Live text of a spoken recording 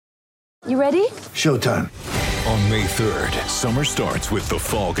You ready? Showtime. On May 3rd, summer starts with The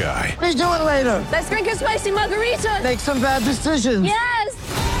Fall Guy. Let's do it later. Let's drink a spicy margarita. Make some bad decisions. Yes!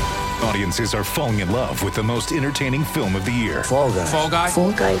 Audiences are falling in love with the most entertaining film of the year. Fall Guy. Fall Guy?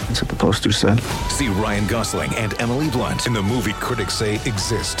 Fall guy. That's what the poster said. See Ryan Gosling and Emily Blunt in the movie critics say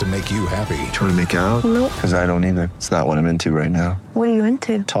exists to make you happy. Trying to make it out? Nope. Because I don't either. It's not what I'm into right now. What are you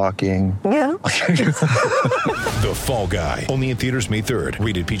into? Talking. Yeah. The Fall Guy. Only in theaters May 3rd.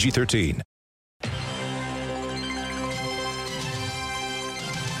 Rated PG-13.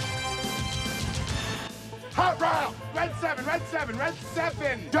 Hot route! Red 7, red 7, red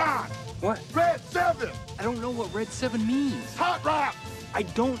 7! Don! What? Red 7! I don't know what Red 7 means. Hot route! I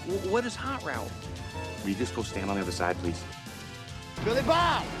don't. What is hot route? Will you just go stand on the other side, please? Billy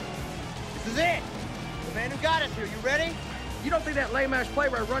Bob, this is it. The man who got us here. You ready? You don't think that lame-ass play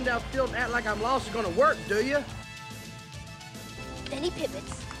where I run down field and act like I'm lost is gonna work, do you? Then he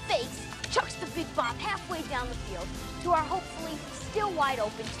pivots, fakes, chucks the big bomb halfway down the field to our hopefully still wide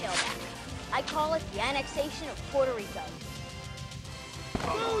open tailback. I call it the annexation of Puerto Rico.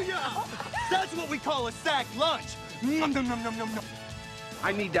 Booyah! That's what we call a sack lunch. Nom, nom, nom, nom, nom, nom.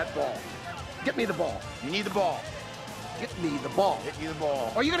 I need that ball. Get me the ball. You need the ball. Get me the ball. Get you the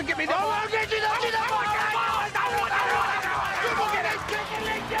ball. Are you gonna get me the ball? I'll get you the ball!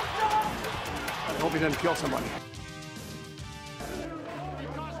 I hope he doesn't kill somebody.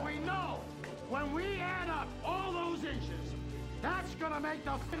 Because we know when we add up all those inches, that's gonna make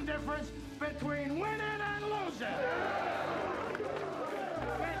the difference between winning and losing.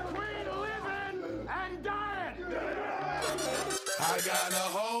 Between living and dying. I got a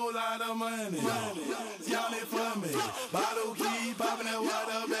whole lot of money. Y'all it for me. Bottle keep popping that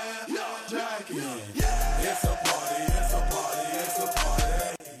water man. Jacking. It's a party, it's a party, it's a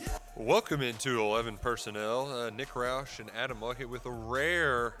party. Welcome into 11 Personnel. Nick Roush and Adam Luckett with a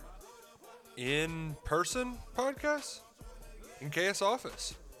rare in-person podcast in KS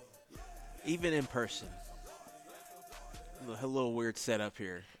office. Even in person. A little weird setup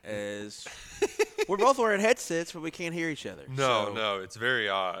here. As we're both wearing headsets, but we can't hear each other. No, it's very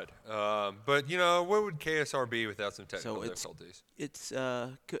odd. But, you know, what would KSR be without some technical difficulties? It's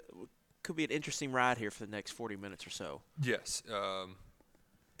could be an interesting ride here for the next 40 minutes or so. Yes.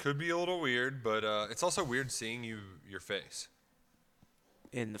 Could be a little weird, but it's also weird seeing your face.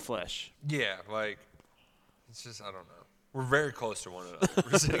 In the flesh. Yeah, like, it's just, I don't know. We're very close to one another.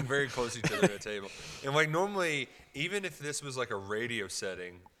 We're sitting very close to each other at a table. And, like, normally, even if this was, like, a radio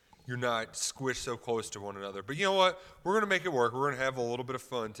setting, you're not squished so close to one another. But you know what? We're going to make it work. We're going to have a little bit of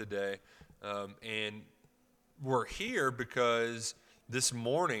fun today. And we're here because this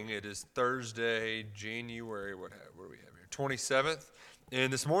morning, it is Thursday, January, what do we have here? 27th.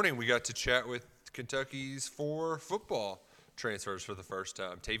 And this morning, we got to chat with Kentucky's 4 football transfers for the first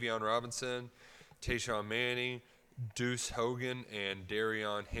time. Tavion Robinson, Tayshawn Manning, Deuce Hogan, and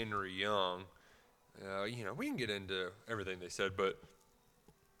Darion Henry Young. You know, we can get into everything they said, but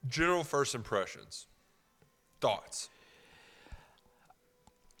general first impressions, thoughts.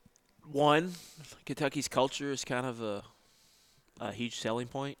 One, Kentucky's culture is kind of a huge selling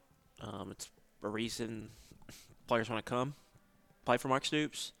point. It's a reason players want to come play for Mark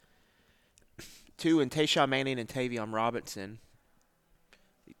Stoops. 2, and Tayshawn Manning and Tavion Robinson,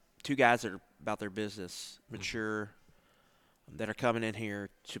 2 guys that are about their business, mature, that are coming in here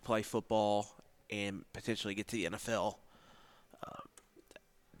to play football and potentially get to the NFL.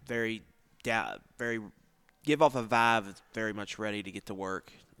 Very give off a vibe that's very much ready to get to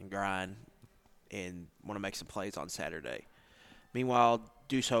work and grind and want to make some plays on Saturday. Meanwhile,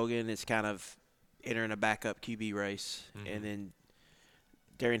 Deuce Hogan is kind of entering a backup QB race, and then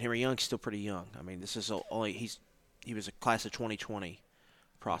Darion Henry Young's still pretty young. I mean, this is he was a class of 2020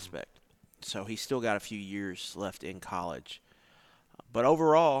 prospect, so he's still got a few years left in college. But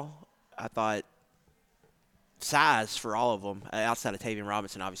overall, I thought size for all of them, outside of Tavion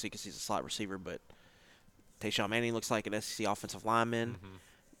Robinson, obviously, because he's a slot receiver, but Tayshawn Manning looks like an SEC offensive lineman.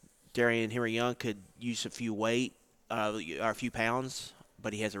 Darion Henry Young could use a few weight, or a few pounds,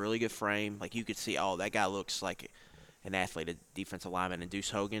 but he has a really good frame. Like, you could see, that guy looks like an athlete, a defensive lineman. And Deuce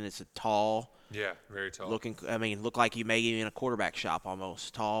Hogan is a tall. Yeah, very tall. Look like you may be in a quarterback shop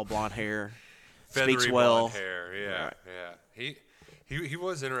almost. Tall, blonde hair, feathery speaks well. Blonde hair, yeah, right. Yeah. He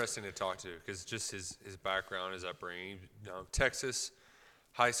was interesting to talk to because just his background, his upbringing. You know, Texas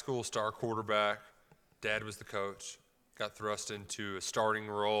high school star quarterback. Dad was the coach. Got thrust into a starting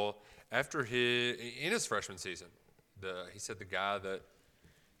role in his freshman season. He said the guy that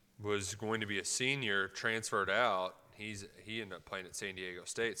was going to be a senior transferred out. He ended up playing at San Diego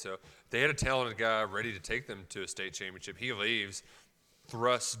State. So they had a talented guy ready to take them to a state championship. He leaves.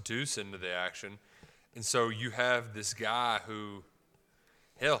 thrust Deuce into the action. And so you have this guy who,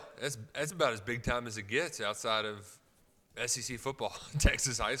 hell, that's about as big time as it gets outside of SEC football,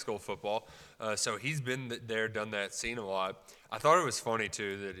 Texas high school football. So he's been there, done that, seen a lot. I thought it was funny,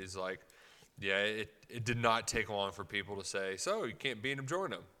 too, that he's like, yeah, it did not take long for people to say, so you can't beat him,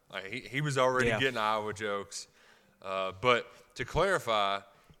 join him. Like, he was already getting Iowa jokes. But to clarify,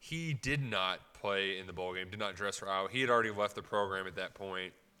 he did not play in the bowl game, did not dress for Iowa. He had already left the program at that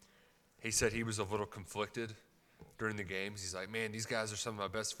point. He said he was a little conflicted during the games. He's like, man, these guys are some of my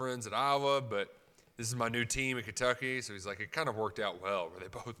best friends at Iowa, but this is my new team in Kentucky. So he's like, it kind of worked out well where they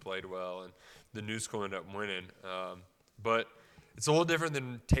both played well, and the new school ended up winning. But it's a little different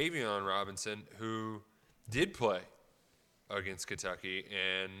than Tavion Robinson, who did play against Kentucky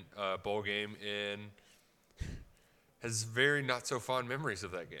in a bowl game and has very not-so-fond memories of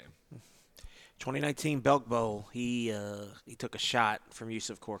that game. 2019 Belk Bowl, he took a shot from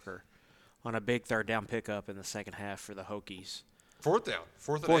Yusuf Corker on a big third down pickup in the second half for the Hokies. Fourth down.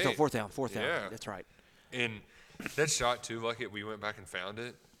 Fourth down. Yeah. That's right. And that shot, too, we went back and found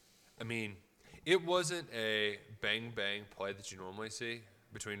it. I mean, it wasn't a bang-bang play that you normally see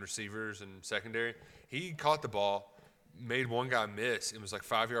between receivers and secondary. He caught the ball, made one guy miss, and was like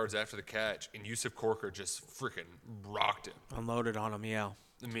 5 yards after the catch, and Yusuf Corker just freaking rocked him. Unloaded on him, yeah.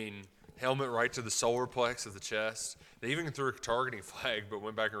 I mean, helmet right to the solar plex of the chest. They even threw a targeting flag, but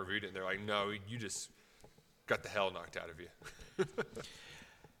went back and reviewed it, and they're like, no, you just got the hell knocked out of you.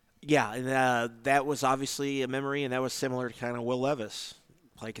 Yeah, and that was obviously a memory, and that was similar to kind of Will Levis.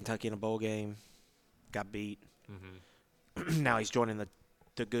 Played Kentucky in a bowl game, got beat. Mm-hmm. Now he's joining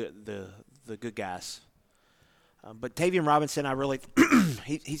the good guys. But Tavion Robinson, I really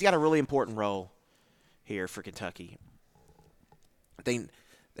he's got a really important role here for Kentucky. I think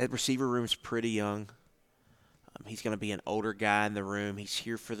that receiver room's pretty young. He's going to be an older guy in the room. He's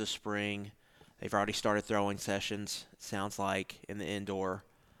here for the spring. They've already started throwing sessions, it sounds like, in the indoor.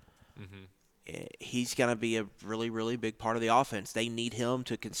 Mm-hmm. He's going to be a really, really big part of the offense. They need him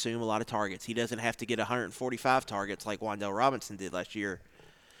to consume a lot of targets. He doesn't have to get 145 targets like Wan'Dale Robinson did last year,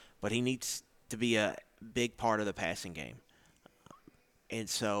 but he needs to be a big part of the passing game. And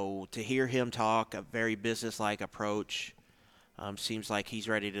so to hear him talk, a very business-like approach, seems like he's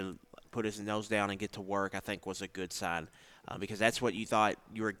ready to put his nose down and get to work, I think was a good sign, because that's what you thought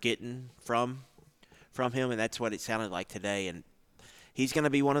you were getting from him, and that's what it sounded like today. And he's going to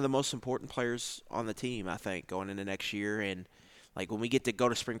be one of the most important players on the team, I think, going into next year. And, like, when we get to go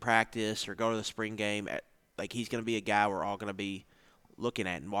to spring practice or go to the spring game, like, he's going to be a guy we're all going to be looking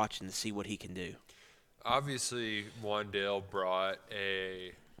at and watching to see what he can do. Obviously, Wan'Dale brought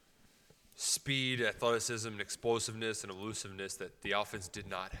a speed, athleticism, and explosiveness and elusiveness that the offense did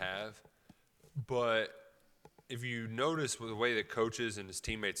not have. But if you notice the way that coaches and his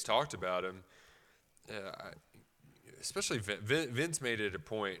teammates talked about him, especially Vince made it a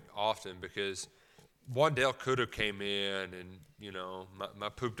point often, because Wan'Dale could have came in and, you know, my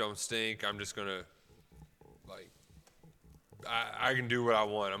poop don't stink. I'm just going to, like, I can do what I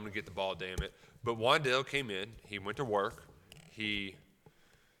want. I'm going to get the ball, damn it. But Wan'Dale came in. He went to work. He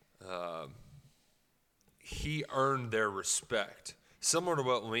earned their respect. Similar to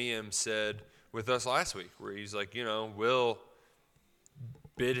what Liam said with us last week, where he's like, you know, Will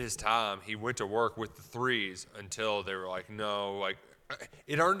bid his time. He went to work with the threes until they were like, no, like,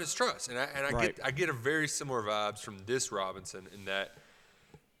 it earned his trust. And I get a very similar vibes from this Robinson in that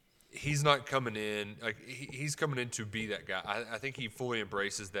he's not coming in, like, he's coming in to be that guy. I think he fully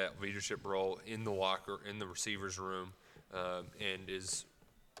embraces that leadership role in the locker, in the receivers room, and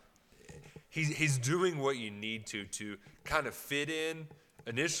he's doing what you need to kind of fit in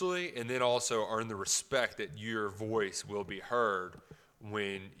initially, and then also earn the respect that your voice will be heard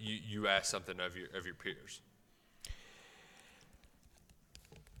when you ask something of your peers.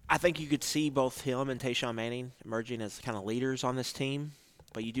 I think you could see both him and Tayshawn Manning emerging as kind of leaders on this team.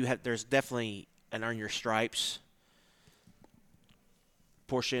 But there's definitely an earn your stripes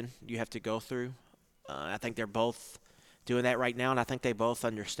portion you have to go through. I think they're both doing that right now, and I think they both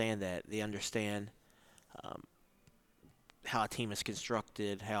understand that. They understand how a team is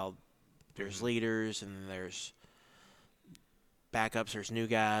constructed, how there's leaders and there's backups, there's new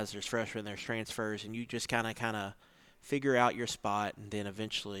guys, there's freshmen, there's transfers, and you just kind of figure out your spot, and then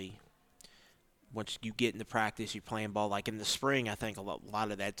eventually – once you get into practice, you're playing ball. Like in the spring, I think a lot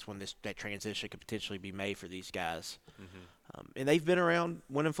of that's when that transition could potentially be made for these guys. Mm-hmm. And they've been around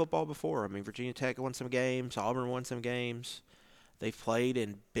winning football before. I mean, Virginia Tech won some games. Auburn won some games. They've played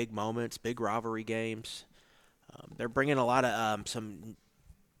in big moments, big rivalry games. They're bringing a lot of some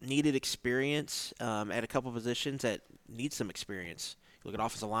needed experience at a couple positions that need some experience. Look at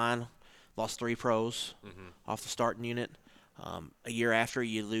offensive line, lost 3 pros off the starting unit. A year after,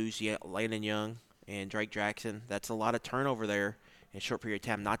 you lose Landon Young and Drake Jackson. That's a lot of turnover there in a short period of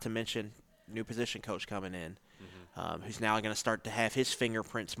time, not to mention new position coach coming in, who's now going to start to have his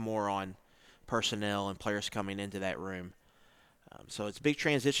fingerprints more on personnel and players coming into that room. So it's a big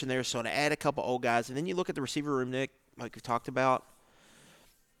transition there. So to add a couple old guys, and then you look at the receiver room, Nick, like we talked about,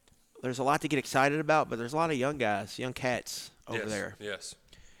 there's a lot to get excited about, but there's a lot of young guys, young cats over there. Yes.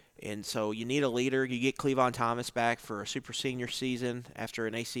 And so you need a leader. You get Cleavon Thomas back for a super senior season after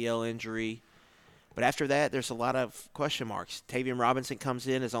an ACL injury. But after that, there's a lot of question marks. Tavian Robinson comes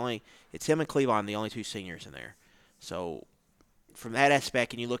in it's him and Cleavon, the only 2 seniors in there. So from that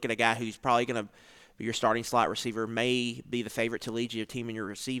aspect, and you look at a guy who's probably going to be your starting slot receiver, may be the favorite to lead your team in your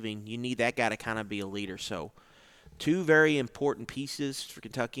receiving, you need that guy to kind of be a leader. So 2 very important pieces for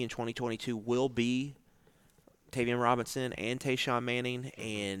Kentucky in 2022 will be Tavian Robinson and Tayshawn Manning,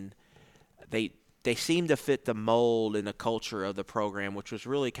 and they seem to fit the mold and the culture of the program, which was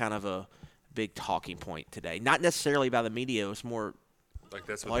really kind of a big talking point today. Not necessarily by the media. It was more like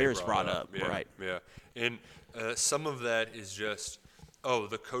that's what players they brought up. Yeah, right. Yeah. And some of that is just,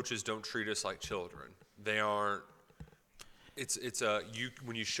 the coaches don't treat us like children. They aren't.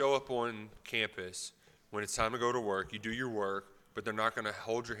 When you show up on campus, when it's time to go to work, you do your work, but they're not going to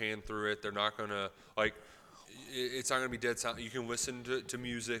hold your hand through it. They're not going to, it's not going to be dead silent. You can listen to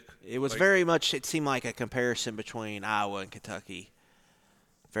music. It was very much, it seemed like a comparison between Iowa and Kentucky.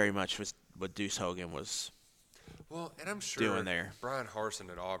 Very much was what Deuce Hogan was and I'm sure doing there. Brian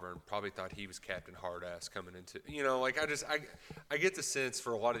Harsin at Auburn probably thought he was Captain Hardass coming into, I get the sense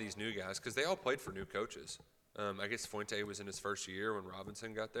for a lot of these new guys, because they all played for new coaches. I guess Fuente was in his first year when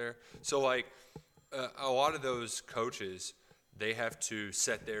Robinson got there. So, a lot of those coaches, they have to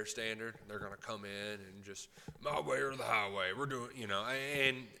set their standard. They're going to come in and just, my way or the highway. We're doing,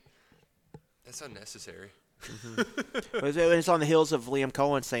 and that's unnecessary. It's on the heels of Liam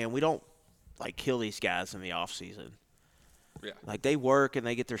Cohen saying, we don't, kill these guys in the off season. Yeah. They work and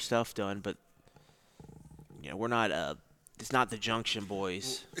they get their stuff done, but, we're not, it's not the Junction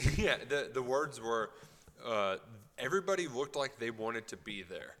Boys. Yeah, the words were, everybody looked like they wanted to be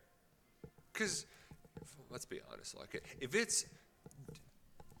there. Because, let's be honest, if it's,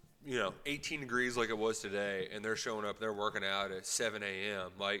 18 degrees like it was today, and they're showing up, they're working out at 7 a.m.,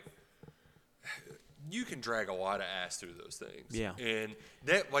 you can drag a lot of ass through those things. Yeah. And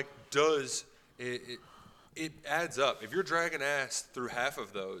that, it adds up. If you're dragging ass through half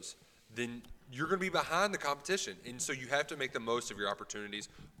of those, then you're going to be behind the competition. And so you have to make the most of your opportunities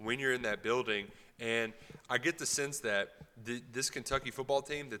when you're in that building. And I get the sense that this Kentucky football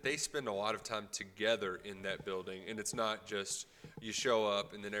team, that they spend a lot of time together in that building. And it's not just you show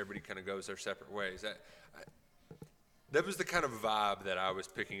up and then everybody kind of goes their separate ways. That was the kind of vibe that I was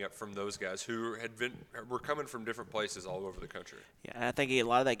picking up from those guys who were coming from different places all over the country. Yeah, I think a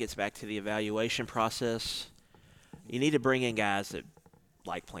lot of that gets back to the evaluation process. You need to bring in guys that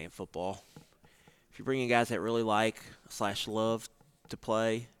like playing football. If you bring in guys that really love to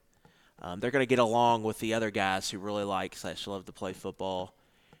play, they're going to get along with the other guys who really love to play football.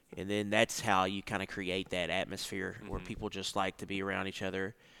 And then that's how you kind of create that atmosphere where people just like to be around each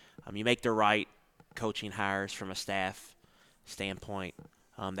other. You make the right coaching hires from a staff standpoint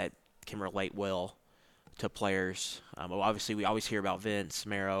that can relate well to players. Obviously, we always hear about Vince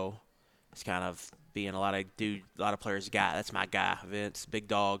Marrow. It's kind of being a lot of players' guy. That's my guy, Vince, big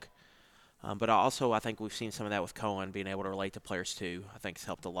dog. But also, I think we've seen some of that with Cohen being able to relate to players too. I think it's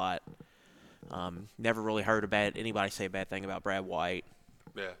helped a lot. Never really heard anybody say a bad thing about Brad White.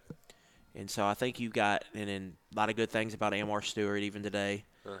 Yeah. And so I think you've got a lot of good things about Anwar Stewart even today.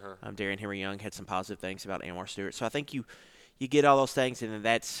 Darian Henry-Young had some positive things about Anwar Stewart. So I think you get all those things, and then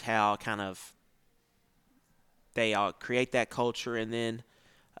that's how kind of they create that culture. And then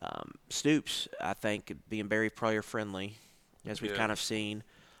Stoops, I think, being very player-friendly, as we've kind of seen.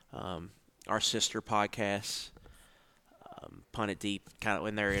 Our sister podcasts, Punt It Deep, kind of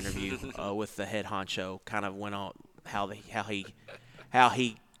in their interview with the head honcho, kind of went on how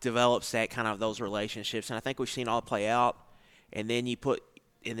he develops that kind of those relationships. And I think we've seen all play out. And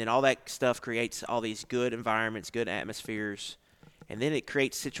then all that stuff creates all these good environments, good atmospheres. And then it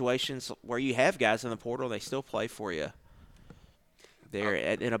creates situations where you have guys in the portal, they still play for you. They're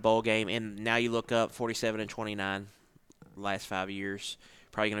in a bowl game. And now you look up 47-29 last 5 years.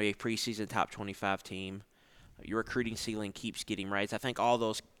 Probably going to be a preseason top 25 team. Your recruiting ceiling keeps getting raised. I think all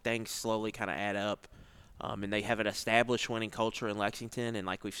those things slowly kind of add up. And they have an established winning culture in Lexington. And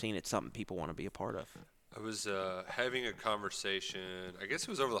like we've seen, it's something people want to be a part of. I was having a conversation, I guess it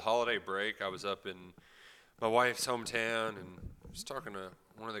was over the holiday break. I was up in my wife's hometown, and I was talking to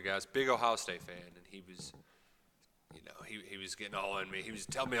one of the guys, big Ohio State fan, and he was, he was getting all in me. He was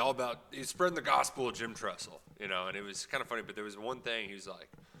telling me all about, he's spreading the gospel of Jim Tressel, and it was kind of funny, but there was one thing, he was like,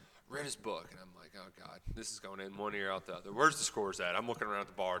 read his book, and I'm like, oh, God, this is going in one ear, out the other. Where's the scores at? I'm looking around at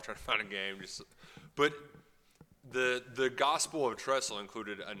the bar, trying to find a game. But the gospel of Tressel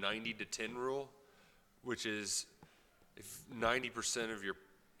included a 90-10 rule, which is if 90% of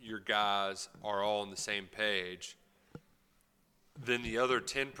your guys are all on the same page, then the other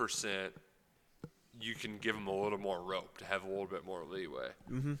 10%, you can give them a little more rope to have a little bit more leeway.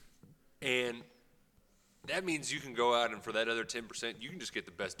 Mm-hmm. And that means you can go out and for that other 10%, you can just get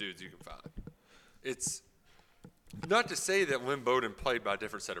the best dudes you can find. It's not to say that Lynn Bowden played by a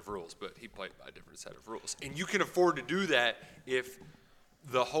different set of rules, but he played by a different set of rules. And you can afford to do that if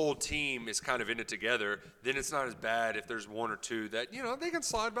the whole team is kind of in it together. Then it's not as bad if there's one or two that, they can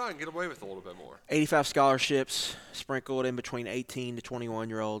slide by and get away with a little bit more. 85 scholarships sprinkled in between 18 to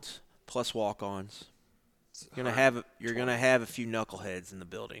 21-year-olds, plus walk-ons. You're gonna have a few knuckleheads in the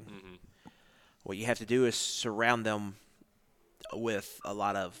building. Mm-hmm. What you have to do is surround them with a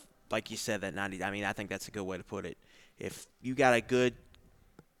lot of, like you said, that 90. I mean, I think that's a good way to put it. If you got a good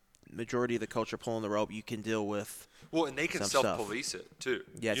majority of the culture pulling the rope, you can deal with. Well, and they can self-police it too.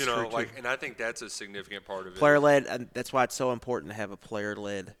 Yeah, it's true too. And I think that's a significant part of it. Player-led, and that's why it's so important to have a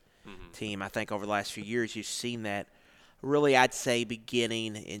player-led team. I think over the last few years, you've seen that. Really, I'd say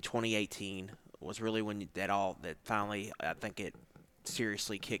beginning in 2018 was really when that finally, I think it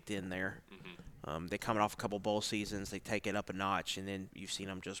seriously kicked in there. They're coming off a couple bowl seasons. They take it up a notch, and then you've seen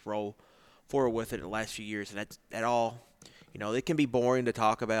them just roll forward with it the last few years. And that all, it can be boring to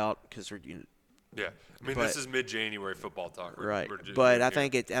talk about because yeah. I mean, this is mid-January football talk. Right. But I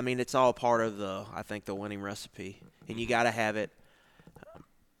think it's all part of the winning recipe. And you got to have it.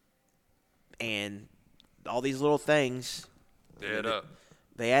 And all these little things. They add up.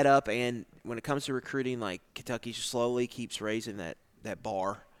 They add up. And when it comes to recruiting, like Kentucky slowly keeps raising that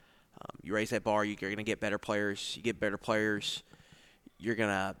bar. You raise that bar, you're going to get better players. You get better players, you're going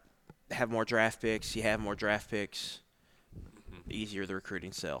to have more draft picks. You have more draft picks, easier the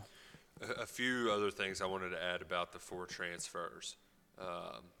recruiting sell. A few other things I wanted to add about the 4 transfers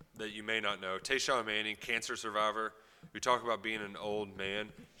that you may not know. Tayshawn Manning, cancer survivor. We talk about being an old man.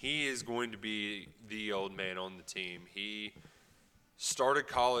 He is going to be the old man on the team. He started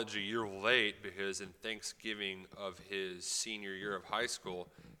college a year late because in Thanksgiving of his senior year of high school,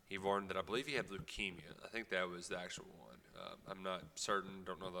 he learned that I believe he had leukemia. I think that was the actual one. I'm not certain,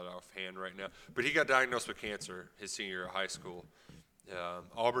 don't know that offhand right now. But he got diagnosed with cancer his senior year of high school.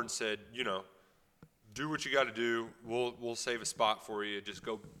 Auburn said, do what you got to do. We'll save a spot for you. Just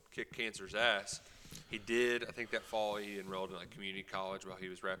go kick cancer's ass. He did. I think that fall he enrolled in community college while he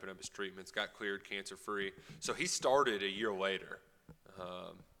was wrapping up his treatments, got cleared cancer-free. So he started a year later.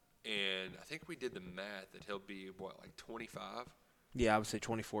 And I think we did the math that he'll be, 25? Yeah, I would say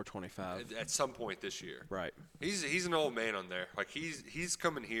 24, 25. At some point this year. Right. He's an old man on there. He's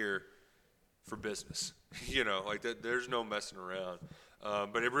coming here for business. There's no messing around.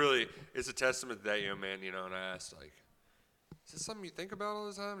 But it really is a testament to that young man, and I asked, is this something you think about all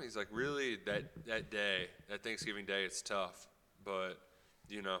the time? And he's like, really, that day, that Thanksgiving day, it's tough. But,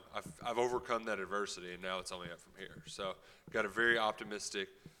 I've overcome that adversity, and now it's only up from here. So got a very optimistic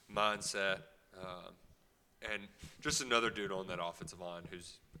mindset. And just another dude on that offensive line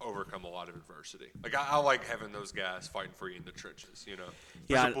who's overcome a lot of adversity. I like having those guys fighting for you in the trenches,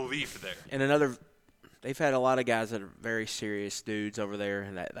 There's a belief there. And they've had a lot of guys that are very serious dudes over there,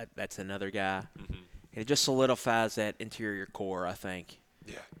 and that's another guy. Mm-hmm. And it just solidifies that interior core, I think.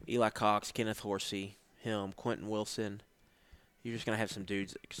 Yeah. Eli Cox, Kenneth Horsey, him, Quentin Wilson. You're just going to have some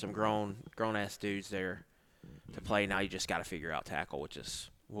dudes, some grown-ass dudes there to play. Now you just got to figure out tackle, which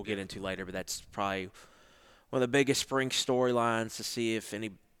is we'll get into later, but that's probably – one of the biggest spring storylines to see if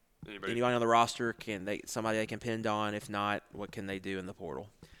anybody on the roster somebody they can pin on. If not, what can they do in the portal?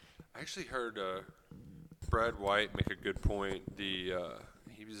 I actually heard Brad White make a good point. He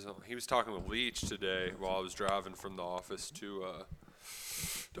was talking with Leach today while I was driving from the office to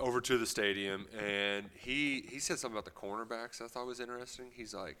over to the stadium, and he said something about the cornerbacks I thought was interesting.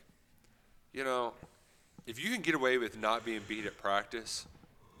 He's like, if you can get away with not being beat at practice.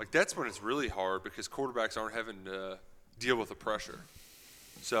 That's when it's really hard because quarterbacks aren't having to deal with the pressure.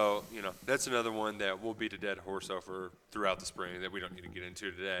 So, that's another one that we'll beat a dead horse over throughout the spring that we don't need to get into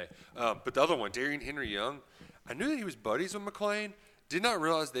today. But the other one, Darian Henry-Young, I knew that he was buddies with McClain. Did not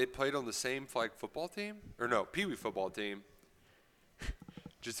realize they played on the same flag football team. Or no, Pee Wee football team.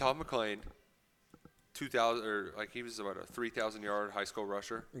 Just Todd McClain 2,000 or like he was about a 3,000-yard high school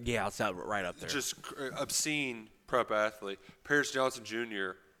rusher. Yeah, it's right up there. Just obscene prep athlete. Paris Johnson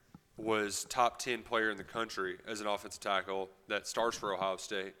Jr. was top 10 player in the country as an offensive tackle that starts for Ohio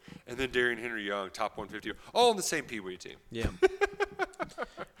State. And then Darian Henry-Young, top 150, all on the same Pee Wee team. Yeah.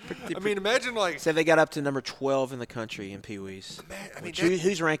 I mean, imagine like. Say they got up to number 12 in the country in Pee Wees. I mean,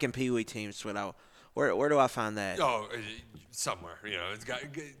 who's ranking Pee Wee teams? Where do I find that? Oh, somewhere. You know, it's got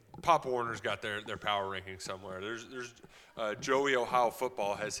Pop Warner's got their power rankings somewhere. There's Joey Ohio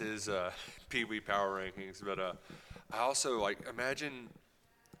Football has his Pee Wee power rankings, but I also like imagine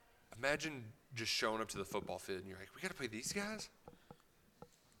just showing up to the football field and you're like, we got to play these guys.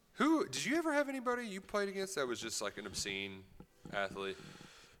 Who did you ever have anybody you played against that was just like an obscene athlete?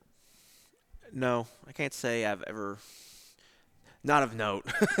 No, I can't say I've ever. Not of note.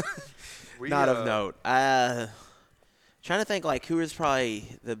 Not of note. Trying to think like who was probably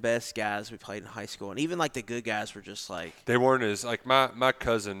the best guys we played in high school, and even like the good guys were just like they weren't as like my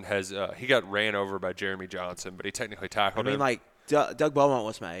cousin has he got ran over by Jeremy Johnson, but he technically tackled him. I mean, like Doug Beaumont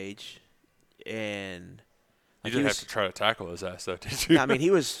was my age, and you didn't have to try to tackle his ass though, did you? I mean, he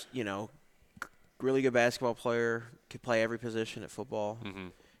was really good basketball player, could play every position at football. Mm-hmm.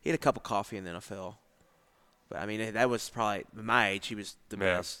 He had a cup of coffee in the NFL, but I mean that was probably my age. He was the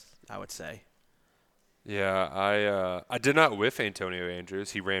best, I would say. Yeah, I did not whiff Antonio Andrews.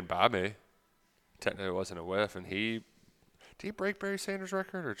 He ran by me. Technically, it wasn't a whiff, and did he break Barry Sanders'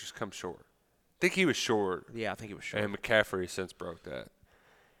 record or just come short? I think he was short. Yeah, I think he was short. And McCaffrey since broke that.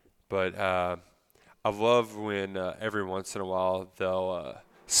 But I love when every once in a while they'll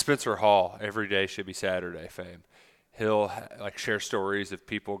Spencer Hall, Every Day Should Be Saturday fame. He'll share stories of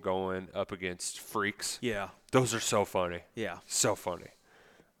people going up against freaks. Yeah, those are so funny. Yeah, so funny.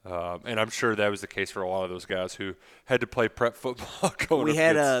 And I'm sure that was the case for a lot of those guys who had to play prep football. We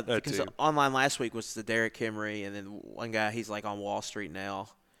had because online last week was the Derrick Henry, and then one guy he's like on Wall Street now.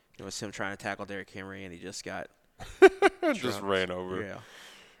 It was him trying to tackle Derrick Henry, and he just got just ran over. Yeah,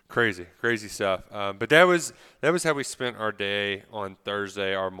 crazy stuff. But that was how we spent our day on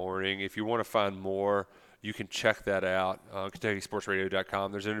Thursday, our morning. If you want to find more, you can check that out on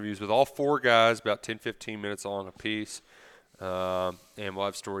KentuckySportsRadio.com. There's interviews with all four guys, about 10-15 minutes long a piece. And we'll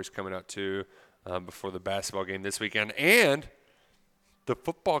have stories coming out, too, before the basketball game this weekend. And the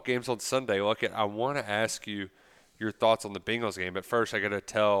football game's on Sunday. Look, I want to ask you your thoughts on the Bengals game. But first, I got to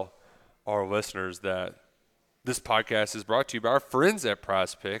tell our listeners that this podcast is brought to you by our friends at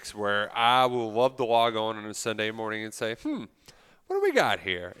Prize Picks, where I will love to log on a Sunday morning and say, what do we got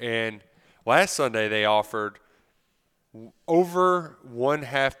here? And last Sunday, they offered over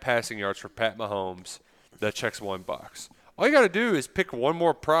 1/2 passing yards for Pat Mahomes. That checks $1. All you got to do is pick one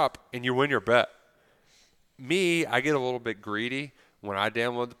more prop, and you win your bet. Me, I get a little bit greedy when I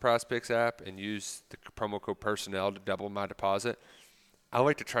download the Prize Picks app and use the promo code PERSONNEL to double my deposit. I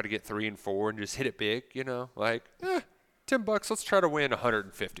like to try to get 3 and 4 and just hit it big, like $10. Let's try to win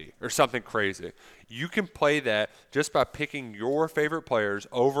 150 or something crazy. You can play that just by picking your favorite players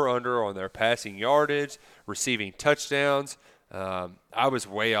over under on their passing yardage, receiving touchdowns. I was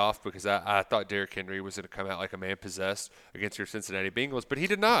way off because I thought Derrick Henry was going to come out like a man possessed against your Cincinnati Bengals, but he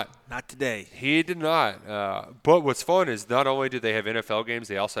did not. Not today. He did not. But what's fun is not only do they have NFL games,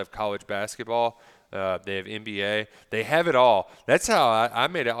 they also have college basketball. They have NBA. They have it all. That's how I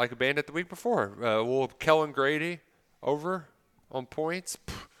made out like a bandit the week before. Well, Kellen Grady over on points.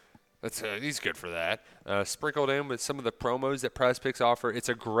 He's good for that. Sprinkled in with some of the promos that Prize Picks offer. It's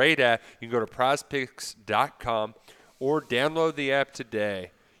a great app. You can go to prizepicks.com or download the app today.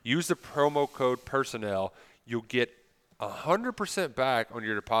 Use the promo code PERSONNEL. You'll get 100% back on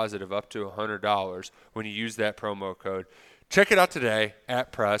your deposit of up to $100 when you use that promo code. Check it out today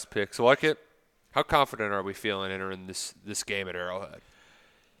at Prize Picks. Like it? How confident are we feeling entering this game at Arrowhead?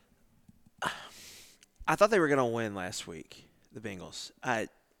 I thought they were going to win last week, the Bengals.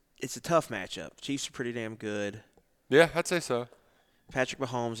 It's a tough matchup. Chiefs are pretty damn good. Yeah, I'd say so. Patrick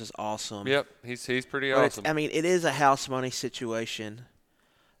Mahomes is awesome. Yep, he's pretty awesome. It is a house money situation,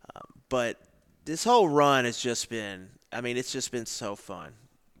 but this whole run has just been – it's just been so fun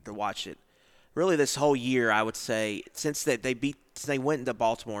to watch it. Really this whole year, I would say, since they went into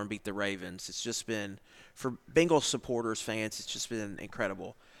Baltimore and beat the Ravens, it's just been – for Bengals supporters, fans, it's just been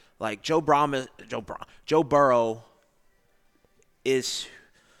incredible. Like Joe Burrow is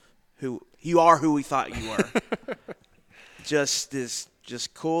who – you are who we thought you were. Just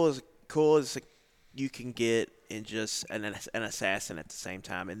cool as you can get, and just an assassin at the same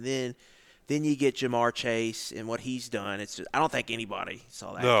time. And then you get Jamar Chase and what he's done. It's just, I don't think anybody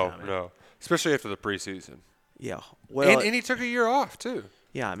saw that coming. No, especially after the preseason. Yeah, well, and he took a year off too.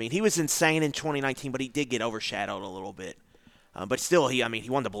 Yeah, I mean, he was insane in 2019, but he did get overshadowed a little bit. But still, he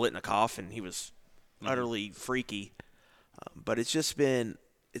won the Biletnikoff, and he was utterly freaky. But it's just been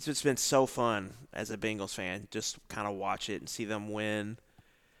so fun as a Bengals fan, just kind of watch it and see them win.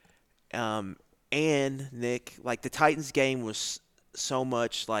 And Nick, like the Titans game was so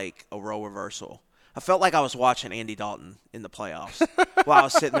much like a role reversal. I felt like I was watching Andy Dalton in the playoffs while I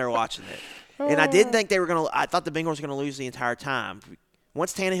was sitting there watching it. And I didn't think they were going to – I thought the Bengals were going to lose the entire time.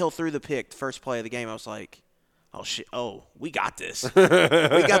 Once Tannehill threw the pick, the first play of the game, I was like, oh, shit. Oh, we got this.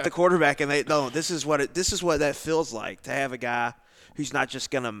 We got the quarterback. And this is what that feels like, to have a guy who's not just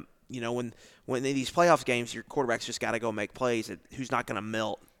going to when in these playoff games, your quarterback's just got to go make plays, who's not going to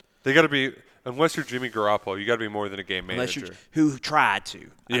melt. They got to be – unless you're Jimmy Garoppolo, you got to be more than a game manager. Who tried to.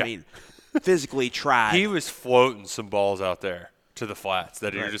 Yeah. I mean, physically tried. He was floating some balls out there to the flats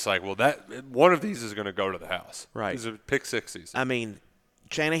that you're just like, well, that one of these is going to go to the house. Right. These are pick sixes. I mean,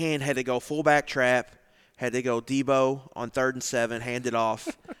 Shanahan had to go fullback trap, had to go Debo on 3rd and 7, hand it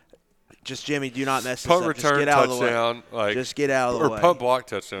off. Just, Jimmy, do not mess this punt up. Return, just get out touchdown, of the way. Just get out of the way. Or punt block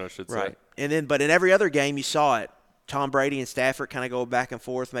touchdown, I should say. Right. And then, but in every other game, you saw it. Tom Brady and Stafford kind of go back and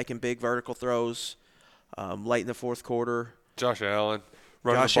forth, making big vertical throws late in the fourth quarter. Josh Allen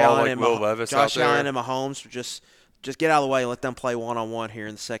running the ball like Will Levis out there. Josh Allen and Mahomes just get out of the way and let them play one-on-one here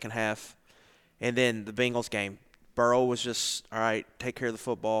in the second half. And then the Bengals game, Burrow was just, all right, take care of the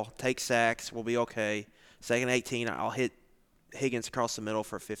football, take sacks, we'll be okay. Second 18, I'll hit Higgins across the middle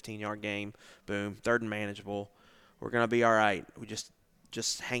for a 15-yard game. Boom, 3rd and manageable. We're going to be all right. We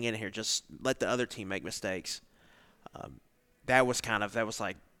just hang in here. Just let the other team make mistakes. That was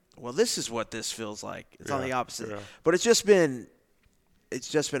like, well, this is what this feels like. It's on the opposite. Yeah. But it's just been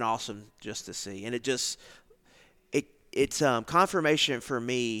awesome just to see. And it's confirmation for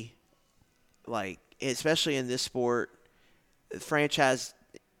me, like, especially in this sport, the franchise,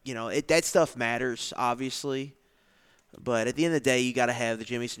 that stuff matters, obviously. But at the end of the day, you got to have the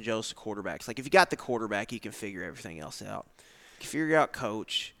Jimmys and Joes quarterbacks. Like, if you got the quarterback, you can figure everything else out. You can figure out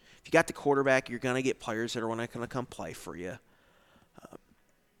coach. If you got the quarterback, you're going to get players that are going to come play for you.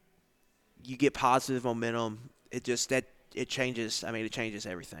 You get positive momentum. It changes. I mean, it changes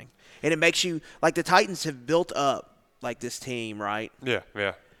everything. And it makes you – like the Titans have built up like this team, right? Yeah.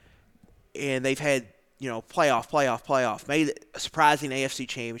 And they've had, playoff. Made a surprising AFC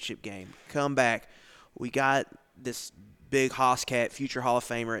Championship game. Come back. We got this big Hoscat, future Hall of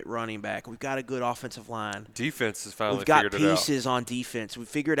Famer at running back. We've got a good offensive line. Defense has finally figured it out. We've got pieces on defense. We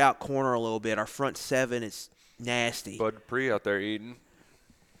figured out corner a little bit. Our front seven is nasty. Bud Dupree out there eating.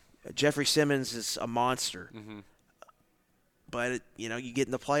 Jeffrey Simmons is a monster. Mm-hmm. But, you get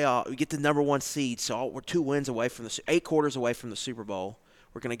in the playoff. We get the number 1 seed, so we're 2 wins away from 8 quarters away from the Super Bowl.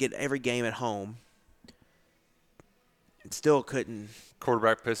 We're going to get every game at home. And still couldn't.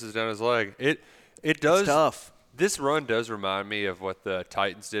 Quarterback pisses down his leg. It does. It's tough. This run does remind me of what the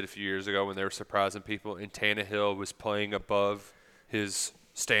Titans did a few years ago when they were surprising people, and Tannehill was playing above his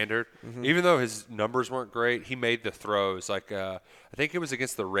standard. Mm-hmm. Even though his numbers weren't great, he made the throws. Like I think it was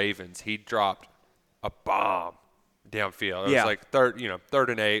against the Ravens. He dropped a bomb downfield. It was like 3rd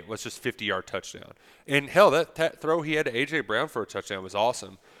and 8. Was just 50-yard touchdown. And hell, that throw he had to A.J. Brown for a touchdown was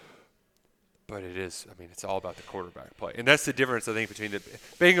awesome. But it's all about the quarterback play. And that's the difference, I think, between the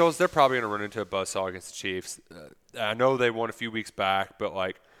Bengals. They're probably going to run into a buzzsaw against the Chiefs. I know they won a few weeks back, but,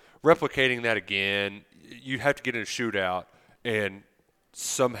 replicating that again, you have to get in a shootout and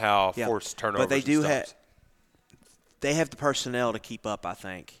somehow force turnovers. But they have the personnel to keep up, I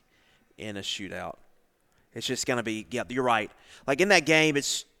think, in a shootout. It's just going to be, you're right. Like, in that game,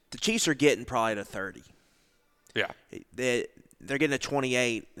 the Chiefs are getting probably to 30. Yeah. They're getting to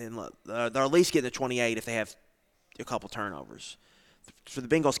 28, and they're at least getting to 28 if they have a couple turnovers. For the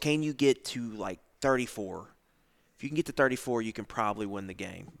Bengals, can you get to 34? If you can get to 34, you can probably win the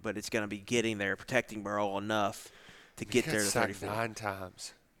game. But it's going to be getting there, protecting Burrow enough to get there to 34. 9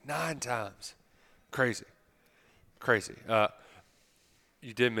 times. 9 times. Crazy.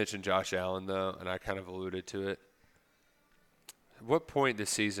 You did mention Josh Allen, though, and I kind of alluded to it. At what point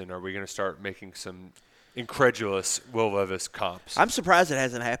this season are we going to start making some – incredulous Will Levis comps? I'm surprised it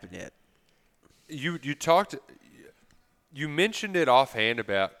hasn't happened yet. You mentioned it offhand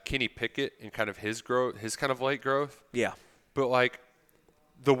about Kenny Pickett and kind of his growth, his kind of late growth. Yeah. But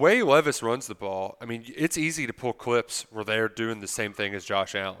the way Levis runs the ball, it's easy to pull clips where they're doing the same thing as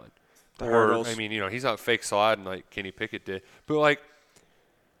Josh Allen. Hurdles. He's not fake sliding like Kenny Pickett did. But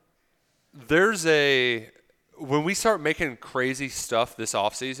when we start making crazy stuff this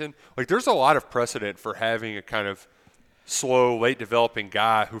offseason, there's a lot of precedent for having a kind of slow, late developing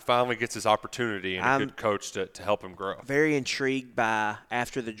guy who finally gets his opportunity and a good coach to help him grow. Very intrigued by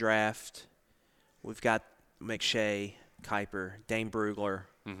after the draft. We've got McShay, Kuiper, Dane Brugler,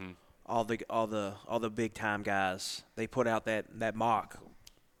 all the big time guys. They put out that mock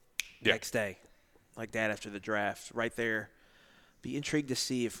next day, like that after the draft, right there. Be intrigued to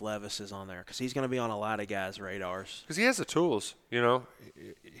see if Levis is on there because he's going to be on a lot of guys' radars. Because he has the tools,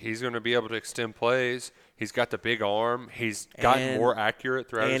 He's going to be able to extend plays. He's got the big arm. He's gotten more accurate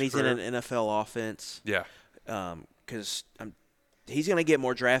throughout his career. And he's in an NFL offense. Yeah. Because he's going to get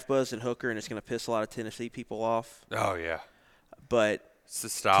more draft buzz than Hooker, and it's going to piss a lot of Tennessee people off. Oh, yeah. But it's the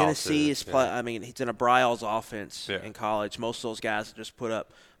style Tennessee is he's in a Bryles offense in college. Most of those guys just put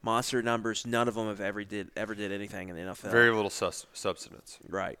up monster numbers. None of them have ever did anything in the NFL. Very little substance.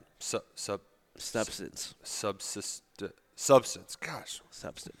 Right. Substance. Gosh.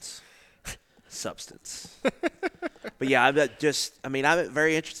 Substance. But yeah, I'm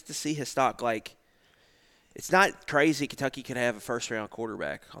very interested to see his stock. Like, it's not crazy Kentucky could have a first-round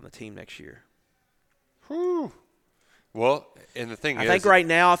quarterback on the team next year. Whew. Well, and the thing I think right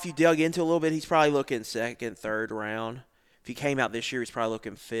now, if you dug into it a little bit, he's probably looking second, third round. If he came out this year, he's probably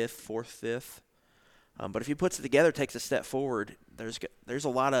looking fourth, fifth. But if he puts it together, takes a step forward, there's a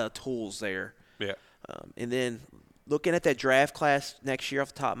lot of tools there. Yeah. And then looking at that draft class next year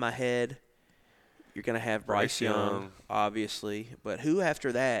off the top of my head, you're going to have Bryce Young, obviously. But who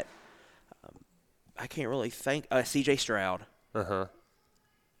after that? I can't really think. C.J. Stroud. Well,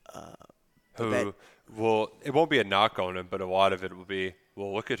 it won't be a knock on him, but a lot of it will be,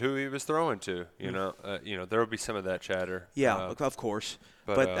 well, look at who he was throwing to. There will be some of that chatter. Yeah, of course.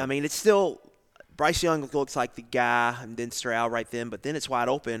 But it's still Bryce Young looks like the guy, and then Stroud right then. But then it's wide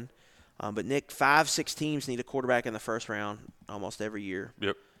open. But Nick, 5-6 teams need a quarterback in the first round almost every year.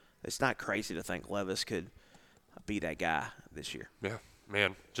 Yep. It's not crazy to think Levis could be that guy this year. Yeah,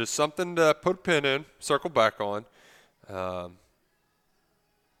 man, just something to put a pin in, circle back on.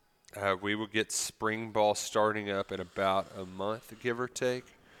 We will get spring ball starting up in about a month, give or take.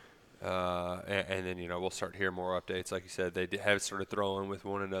 And then, we'll start hearing more updates. Like you said, they have started throwing with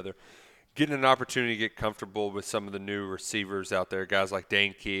one another. Getting an opportunity to get comfortable with some of the new receivers out there, guys like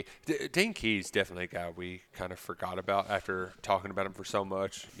Dane Key. Dane Key is definitely a guy we kind of forgot about after talking about him for so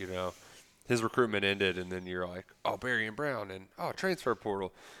much. His recruitment ended, and then you're like, oh, Berrien Brown, and transfer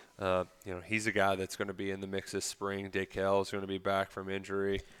portal. He's a guy that's going to be in the mix this spring. Daykel is going to be back from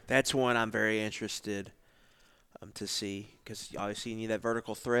injury. That's one I'm very interested to see because obviously you need that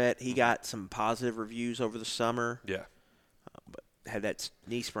vertical threat. He got some positive reviews over the summer. Yeah. But had that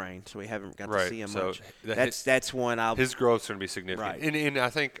knee sprain, so we haven't got right. to see him so much. That's one his growth's going to be significant. Right. And I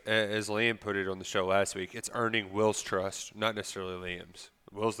think, as Liam put it on the show last week, it's earning Will's trust, not necessarily Liam's.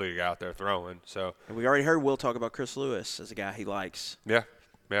 Will's the guy out there throwing. So. And we already heard Will talk about Chris Lewis as a guy he likes. Yeah.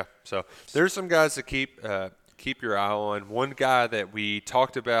 Yeah, so there's some guys to keep your eye on. One guy that we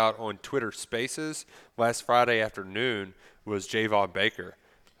talked about on Twitter Spaces last Friday afternoon was Javon Baker,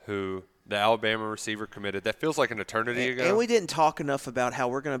 who the Alabama receiver committed. That feels like an eternity ago. And we didn't talk enough about how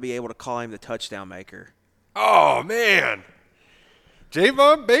we're going to be able to call him the touchdown maker. Oh, man.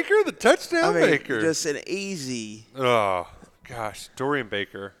 Javon Baker, the touchdown maker. Just an easy. Oh, gosh. Dorian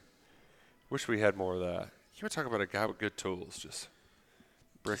Baker. Wish we had more of that. You want to talk about a guy with good tools, just –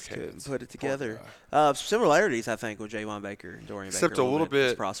 couldn't put it together. Similarities, I think, with Javon Baker and Dorian Baker. Except a little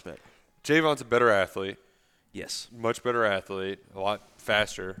bit. Prospect. Javon's a better athlete. Yes. Much better athlete. A lot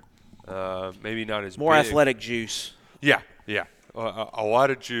faster. Maybe not as more big. Athletic juice. Yeah. A lot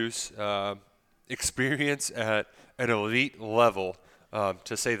of juice. Experience at an elite level,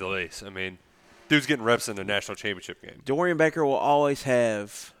 to say the least. Dude's getting reps in the national championship game. Dorian Baker will always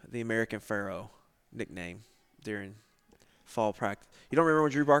have the American Pharaoh nickname during fall practice. You don't remember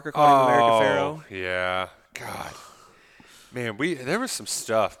when Drew Barker called him American Pharaoh? Yeah. God. Man, there was some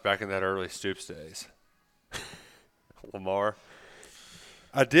stuff back in that early Stoops days. Lamar.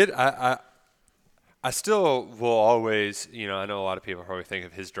 I still will always, I know a lot of people probably think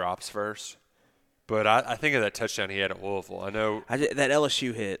of his drops first, but I think of that touchdown he had at Louisville. That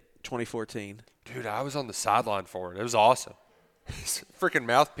LSU hit, 2014. Dude, I was on the sideline for it. It was awesome. His freaking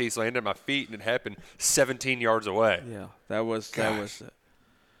mouthpiece landed at my feet, and it happened 17 yards away. Yeah, that was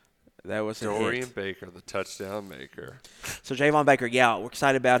Dorian Baker, the touchdown maker. So Javon Baker, yeah, we're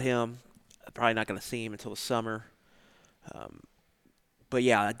excited about him. Probably not going to see him until the summer. But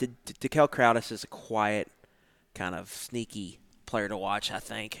yeah, Daykel Crowdus is a quiet, kind of sneaky player to watch, I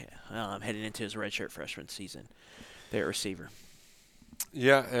think, heading into his redshirt freshman season. Their receiver.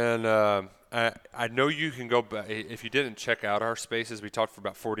 Yeah, and I know you can go back. If you didn't check out our spaces, we talked for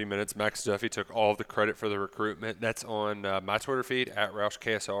about 40 minutes. Max Duffy took all of the credit for the recruitment. That's on my Twitter feed,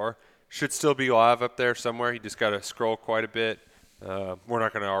 @RoushKSR. Should still be live up there somewhere. You just got to scroll quite a bit. We're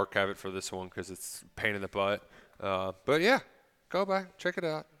not going to archive it for this one because it's a pain in the butt. But, yeah, go back, check it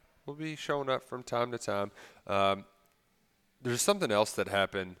out. We'll be showing up from time to time. There's something else that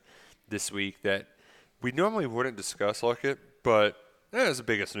happened this week that we normally wouldn't discuss like it, but it was the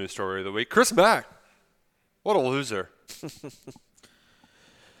biggest news story of the week. Chris Mack. What a loser.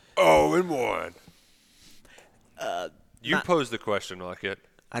 0-1. You posed the question like it.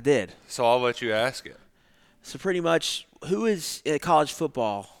 I did. So I'll let you ask it. So pretty much, who is in the college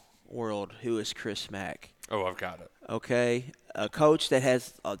football world? Who is Chris Mack? Oh, I've got it. Okay, a coach that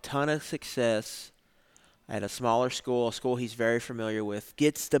has a ton of success at a smaller school, a school he's very familiar with,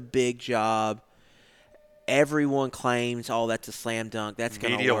 gets the big job. Everyone claims, oh, that's a slam dunk. That's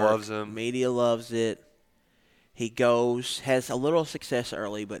going to work. Media loves him. Media loves it. He goes, has a little success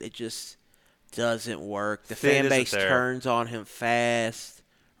early, but it just doesn't work. The fan base turns on him fast.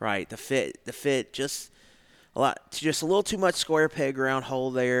 Right, the fit, just a little too much square peg round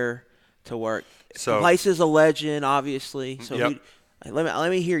hole there to work. So Place is a legend, obviously. So yep. Let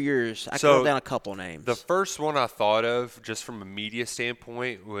me hear yours. I wrote down a couple names. The first one I thought of, just from a media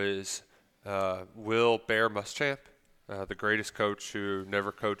standpoint, was Will Bear Muschamp, the greatest coach who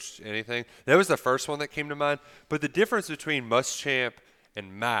never coached anything. That was the first one that came to mind. But the difference between Muschamp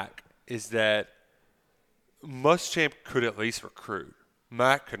and Mack is that Muschamp could at least recruit.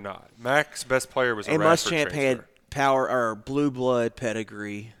 Mack could not. Mack's best player was a Radford Muschamp transfer. had power or blue blood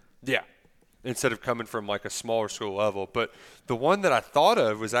pedigree. Yeah, instead of coming from like a smaller school level. But the one that I thought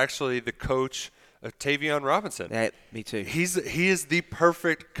of was actually the coach of Tavion Robinson. Me too. He is the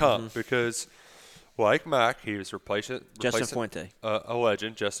perfect comp because, like Mack, he was replacing Justin Fuente, a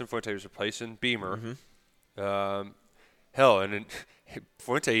legend. Justin Fuente was replacing Beamer. Mm-hmm. And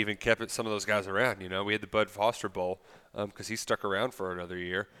Fuente even kept some of those guys around. You know, we had the Bud Foster Bowl because he stuck around for another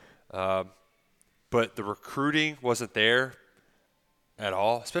year. But the recruiting wasn't there at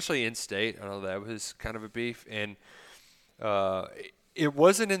all, especially in-state. I know that was kind of a beef. And it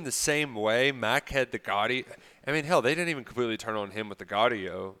wasn't in the same way. Mack had the Gotti. I mean, hell, they didn't even completely turn on him with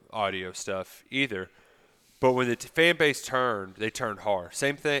the audio stuff either. But when the fan base turned, they turned hard.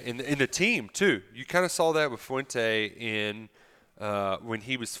 Same thing in the team, too. You kind of saw that with Fuente in when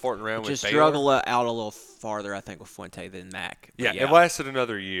he was flirting around with Baylor. Just struggled out a little farther, I think, with Fuente than Mack. Yeah, it lasted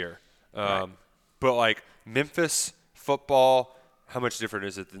another year. Right. But, like, Memphis football, how much different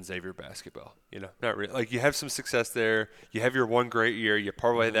is it than Xavier basketball? You know, not really. Like, you have some success there. You have your one great year. You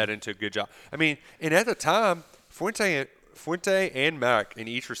parlay that into a good job. I mean, and at the time, Fuente and Mack in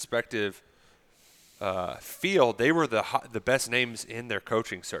each respective field, they were the best names in their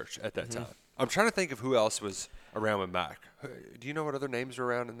coaching search at that time. I'm trying to think of who else was around with Mack. Do you know what other names were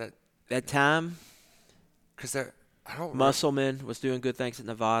around in that time? Because I don't. Musselman was doing good things at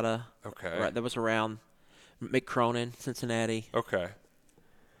Nevada. Okay, right, that was around. Mick Cronin, Cincinnati. Okay.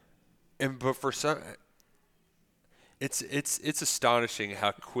 But for some, it's astonishing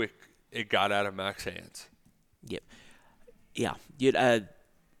how quick it got out of Mack's hands. Yep. Yeah.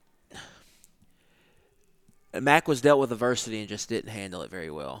 Mack was dealt with adversity and just didn't handle it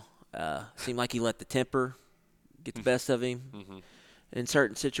very well. Seemed like he let the temper get the best of him in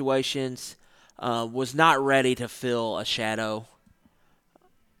certain situations. Was not ready to fill a shadow.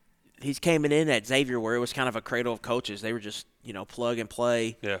 He's came in at Xavier where it was kind of a cradle of coaches. They were just, plug and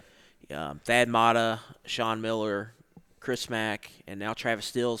play. Yeah. Thad Matta, Sean Miller, Chris Mack, and now Travis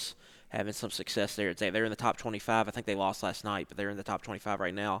Steele's having some success there. They're in the top 25. I think they lost last night, but they're in the top 25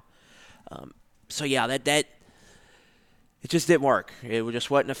 right now. That it just didn't work. It just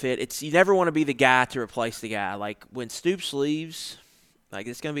wasn't a fit. You never want to be the guy to replace the guy. Like when Stoops leaves, like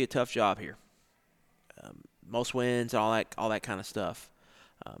it's going to be a tough job here. Most wins, all that kind of stuff.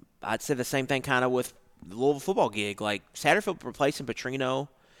 I'd say the same thing kind of with the Louisville football gig. Like Satterfield replacing Petrino.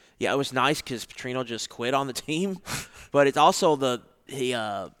 Yeah, it was nice because Petrino just quit on the team. But it's also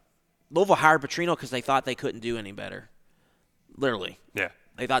Louisville hired Petrino because they thought they couldn't do any better. Literally. Yeah.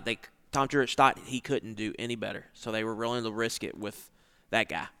 They thought Tom Jurich thought he couldn't do any better. So they were willing to risk it with that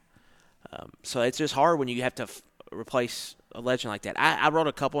guy. So it's just hard when you have to replace a legend like that. I wrote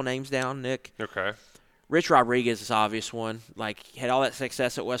a couple names down, Nick. Okay. Rich Rodriguez is an obvious one. Like, had all that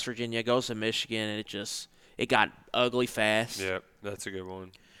success at West Virginia, goes to Michigan, and it got ugly fast. Yeah, that's a good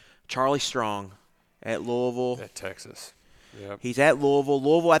one. Charlie Strong at Louisville. At Texas. Yep. He's at Louisville.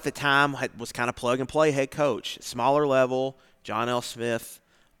 Louisville at the time was kind of plug-and-play head coach. Smaller level, John L. Smith,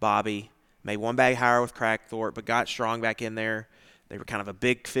 Bobby. Made one bag hire with Crackthorpe, but got Strong back in there. They were kind of a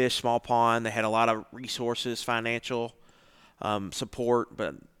big fish, small pond. They had a lot of resources, financial support,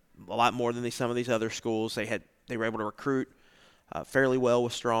 but a lot more than some of these other schools. They were able to recruit fairly well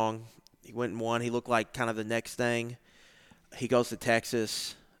with Strong. He went and won. He looked like kind of the next thing. He goes to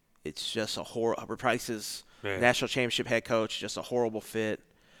Texas. It's just a horrible. Price's national championship head coach, just a horrible fit.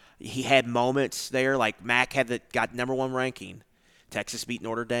 He had moments there, like Mac got number 1 ranking. Texas beat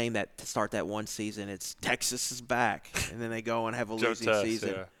Notre Dame to start that one season. It's Texas is back, and then they go and have a losing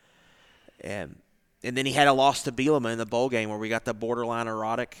season. Yeah. And then he had a loss to Bielema in the bowl game where we got the borderline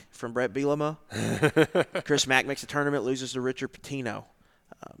erotic from Brett Bielema. Chris Mack makes the tournament, loses to Richard Pitino.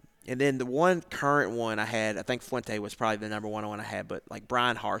 And then the one current one I had, I think Fuente was probably the number 1 I had, but like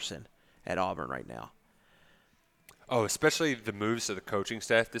Brian Harsin at Auburn right now. Oh, especially the moves to the coaching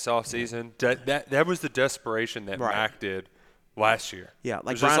staff this offseason. That was the desperation that Mac did last year. Yeah,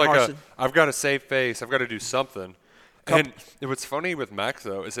 like it was Brian Harsin. I've got to save face. I've got to do something. And what's funny with Mac,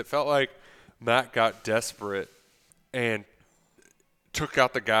 though, is it felt like Mac got desperate and took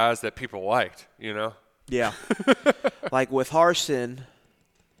out the guys that people liked, you know? Yeah. Like with Harsin,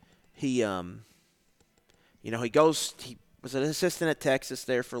 he was an assistant at Texas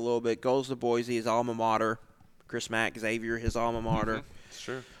there for a little bit, goes to Boise, his alma mater. Chris Mack, Xavier, his alma mater. It's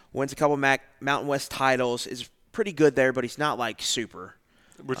true. Wins a couple Mountain West titles, is pretty good there, but he's not like super.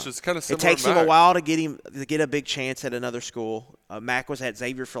 Which is kind of similar. It takes him a while to get a big chance at another school. Mack was at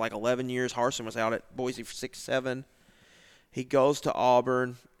Xavier for like 11 years. Harsin was out at Boise for 6, 7. He goes to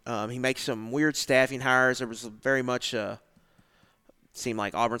Auburn. He makes some weird staffing hires. There was very much seemed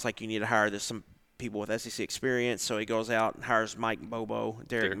like Auburn's like, you need to hire some people with SEC experience. So he goes out and hires Mike Bobo,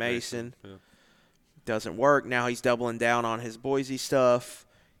 Derek Mason. Yeah. Doesn't work. Now he's doubling down on his Boise stuff,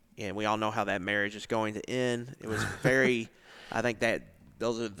 and we all know how that marriage is going to end. It was very – I think that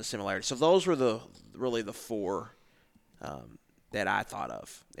those are the similarities. So those were really the 4 that I thought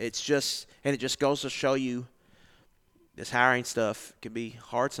of. It's just – and it just goes to show you this hiring stuff can be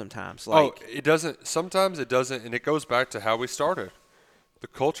hard sometimes. Like, it doesn't – sometimes it doesn't, and it goes back to how we started, the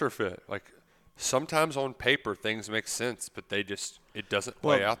culture fit. Like, sometimes on paper things make sense, but it doesn't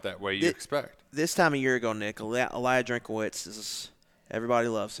play out that way you expect. This time a year ago, Nick, Elijah Drinkowitz everybody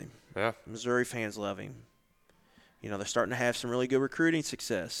loves him. Yeah. Missouri fans love him. You know, they're starting to have some really good recruiting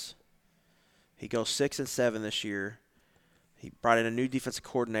success. He goes 6-7 this year. He brought in a new defensive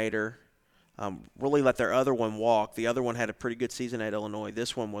coordinator. Really let their other one walk. The other one had a pretty good season at Illinois.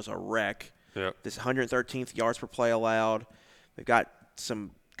 This one was a wreck. Yep. This 113th yards per play allowed. They've got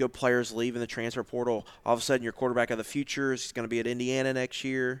some good players leaving the transfer portal. All of a sudden, your quarterback of the future is going to be at Indiana next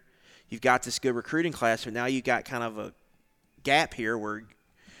year. You've got this good recruiting class, but now you've got kind of a gap here where,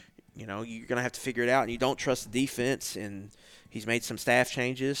 you know, you're going to have to figure it out, and you don't trust the defense, and he's made some staff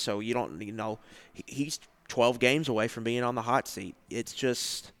changes, so you don't, you know, he's 12 games away from being on the hot seat. It's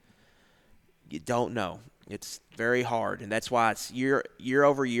just, you don't know. It's very hard, and that's why it's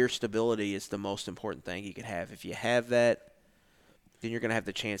year-over-year stability is the most important thing you can have. If you have that, then you're going to have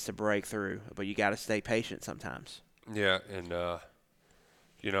the chance to break through, but you got to stay patient sometimes. Yeah, and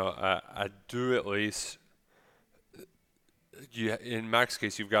you know, I do at least. In Mac's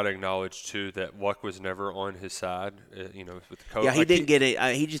case, you've got to acknowledge too that luck was never on his side. You know, with the coach. Yeah, he didn't get it.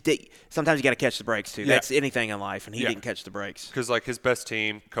 He just did. Sometimes you got to catch the breaks too. Yeah. That's anything in life, and he didn't catch the breaks. Because like his best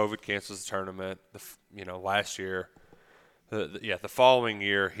team, COVID cancels the tournament. Last year. The following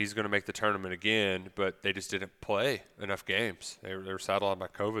year he's going to make the tournament again, but they just didn't play enough games. They were saddled by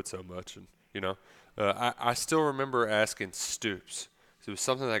COVID so much, and you know, I still remember asking Stoops. It was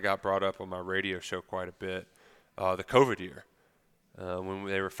something that got brought up on my radio show quite a bit. The COVID year, when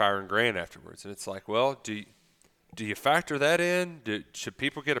they were firing Grant afterwards, and it's like, well, do you factor that in? Should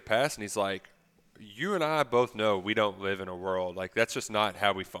people get a pass? And he's like, you and I both know we don't live in a world like that's just not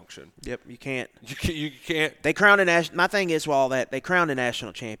how we function. Yep, you can't. You can't. They crowned my thing is they crowned a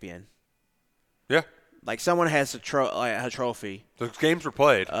national champion. Yeah. Like someone has a trophy. Those games were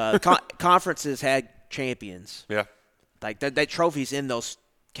played. Conferences had champions. Yeah. Like that trophy's in those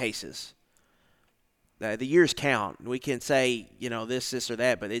cases. The years count. We can say, you know, this or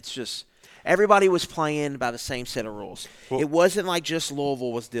that, but it's just everybody was playing by the same set of rules. Well, it wasn't like just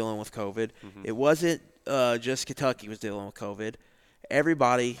Louisville was dealing with COVID. Mm-hmm. It wasn't just Kentucky was dealing with COVID.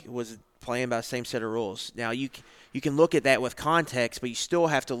 Everybody was playing by the same set of rules. Now, you can look at that with context, but you still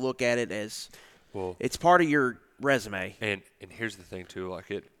have to look at it as it's part of your resume. And here's the thing, too.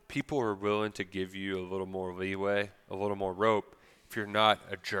 Like people are willing to give you a little more leeway, a little more rope if you're not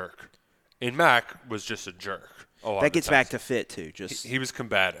a jerk. And Mac was just a jerk. That gets back to fit, too. Just he was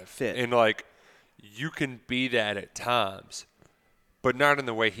combative. Fit. And, like, you can be that at times, but not in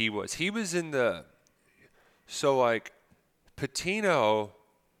the way he was. He was in the – so, like, Pitino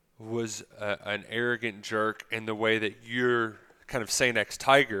was an arrogant jerk in the way that you're kind of St. X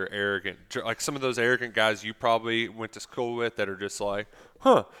Tiger arrogant. Like some of those arrogant guys you probably went to school with that are just like,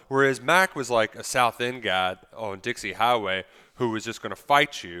 huh. Whereas Mac was like a South End guy on Dixie Highway who was just going to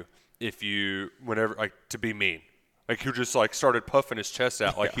fight you if you, whenever, like, to be mean. Like, who just, like, started puffing his chest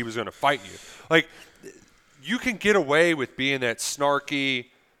out like he was going to fight you. Like, you can get away with being that snarky,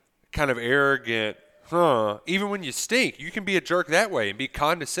 kind of arrogant, even when you stink. You can be a jerk that way and be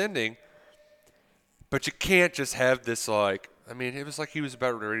condescending, but you can't just have this, like, I mean, it was like he was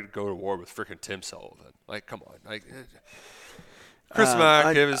about ready to go to war with freaking Tim Sullivan. Like, come on. Like, Chris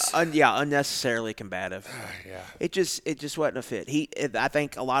Mack, it was unnecessarily combative. Yeah. It just wasn't a fit. I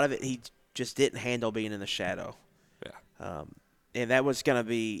think a lot of it he just didn't handle being in the shadow. Yeah. And that was going to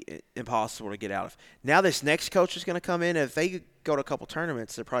be impossible to get out of. Now this next coach is going to come in. If they go to a couple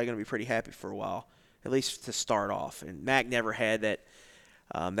tournaments, they're probably going to be pretty happy for a while, at least to start off. And Mac never had that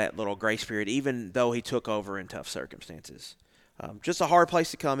little grace period, even though he took over in tough circumstances. Just a hard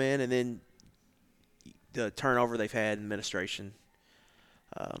place to come in, and then the turnover they've had in administration.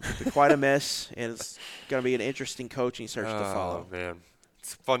 It's been quite a mess, and it's going to be an interesting coaching search to follow. Oh, man.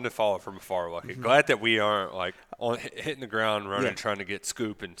 It's fun to follow from afar, Lucky. Glad that we aren't, like, hitting the ground running, trying to get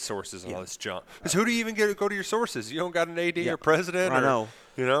scoop and sources and all this junk. Because who do you even go to your sources? You don't got an AD or president? I know.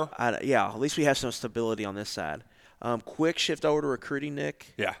 You know? At least we have some stability on this side. Quick shift over to recruiting,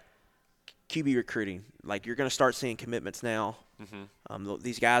 Nick. Yeah. QB recruiting. Like, you're going to start seeing commitments now.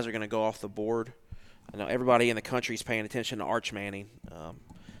 These guys are going to go off the board. I know everybody in the country is paying attention to Arch Manning,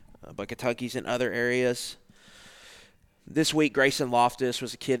 but Kentucky's in other areas. This week, Grayson Loftus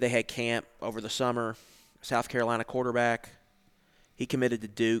was a kid they had camp over the summer, South Carolina quarterback. He committed to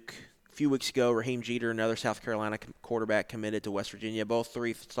Duke. A few weeks ago, Raheem Jeter, another South Carolina quarterback, committed to West Virginia, both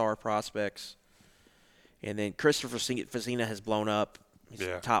 3-star prospects. And then Christopher Fazina has blown up. He's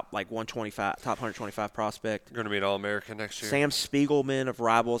top 125 prospect. Going to be an All-American next year. Sam Spiegelman of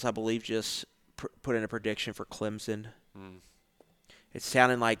Rivals, I believe, just put in a prediction for Clemson. It's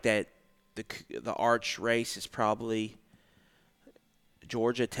sounding like that the Arch race is probably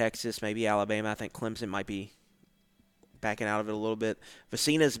Georgia, Texas, maybe Alabama. I think Clemson might be backing out of it a little bit.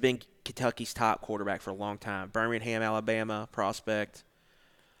 Vecina's been Kentucky's top quarterback for a long time. Birmingham, Alabama prospect.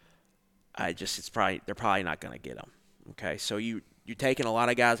 They're probably not going to get him. Okay, so you're taking a lot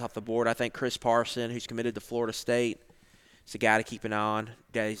of guys off the board. I think Chris Parson, who's committed to Florida State, is a guy to keep an eye on.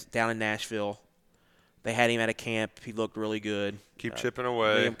 He's down in Nashville. They had him at a camp. He looked really good. Keep chipping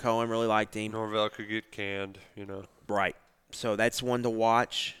away. Liam Cohen really liked him. Norvell could get canned, you know. Right. So that's one to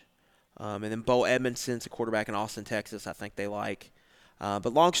watch. And then Bo Edmondson's a quarterback in Austin, Texas, I think they like.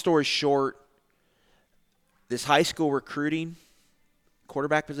 But long story short, this high school recruiting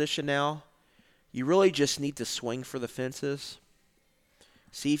quarterback position now, you really just need to swing for the fences.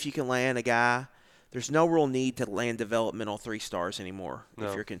 See if you can land a guy. There's no real need to land developmental 3-stars anymore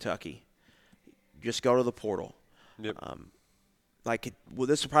if you're Kentucky. Just go to the portal. Yep.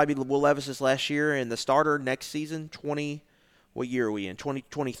 This will probably be Will Levis's last year, and the starter next season, what year are we in?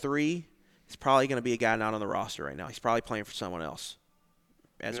 2023. He's probably going to be a guy not on the roster right now. He's probably playing for someone else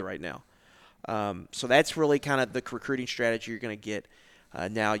as of right now. So that's really kind of the recruiting strategy you're going to get.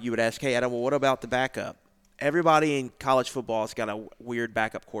 Now, you would ask, hey, Adam, well, what about the backup? Everybody in college football has got a weird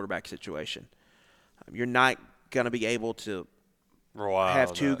backup quarterback situation. You're not going to be able to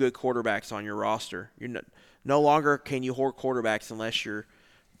have two good quarterbacks on your roster. You're no longer can you hoard quarterbacks unless you're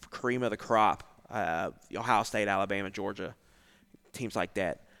cream of the crop. Ohio State, Alabama, Georgia, teams like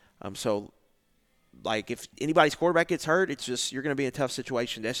that. So, if anybody's quarterback gets hurt, it's just you're going to be in a tough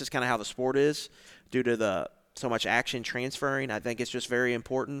situation. That's just kind of how the sport is due to so much action transferring. I think it's just very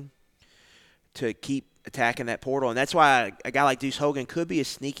important to keep attacking that portal, and that's why a guy like Deuce Hogan could be a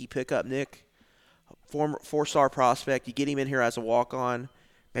sneaky pickup, Nick. Former 4-star prospect. You get him in here as a walk-on.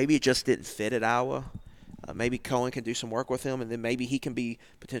 Maybe it just didn't fit at Iowa. Maybe Cohen can do some work with him, and then maybe he can be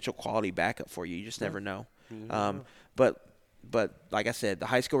potential quality backup for you. You just never know. But like I said, the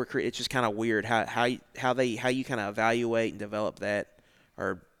high school recruit, it's just kind of weird how you kind of evaluate and develop that,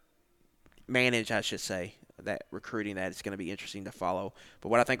 or manage, I should say, that recruiting. That it's going to be interesting to follow. But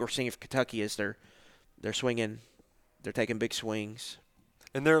what I think we're seeing for Kentucky is they're swinging, they're taking big swings.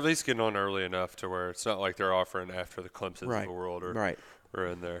 And they're at least getting on early enough to where it's not like they're offering after the Clemsons of the world or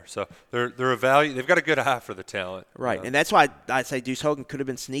in there. So they're a value. They've got a good eye for the talent. Right, and that's why I'd say Deuce Hogan could have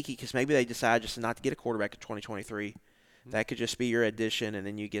been sneaky because maybe they decide just not to get a quarterback in 2023. That could just be your addition, and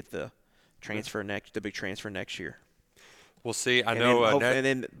then you get the transfer the big transfer next year. We'll see. And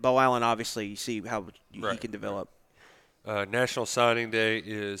then Bo Allen, obviously, you see how he can develop. National Signing Day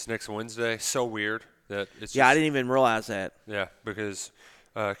is next Wednesday. So weird That it's I didn't even realize that. Yeah, because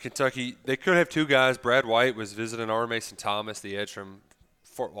Kentucky, they could have 2 guys. Brad White was visiting R. Mason Thomas, the edge from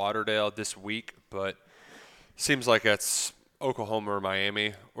Fort Lauderdale, this week, but seems like that's Oklahoma or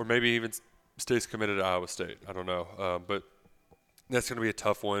Miami, or maybe even stays committed to Iowa State. I don't know. But that's going to be a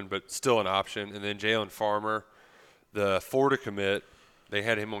tough one, but still an option. And then Jalen Farmer, the Florida commit, they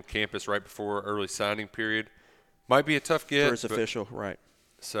had him on campus right before early signing period. Might be a tough get. For his official, right.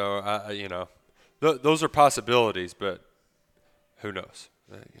 So, you know, those are possibilities, but who knows?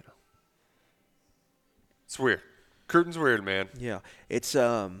 It's weird. Cruton's weird, man. Yeah. It's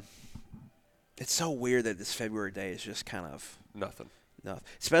so weird that this February day is just kind of nothing.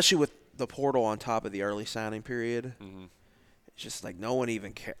 Especially with the portal on top of the early signing period. Mm-hmm. It's just like no one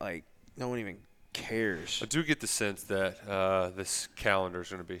even cares. I do get the sense that this calendar is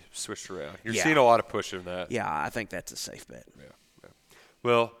going to be switched around. You're seeing a lot of push in that. Yeah, I think that's a safe bet. Yeah.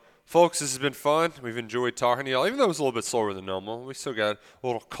 Well, folks, this has been fun. We've enjoyed talking to y'all, even though it was a little bit slower than normal. We still got a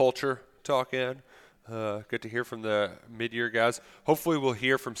little culture talk in. Good to hear from the mid-year guys. Hopefully we'll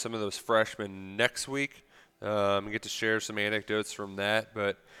hear from some of those freshmen next week and get to share some anecdotes from that.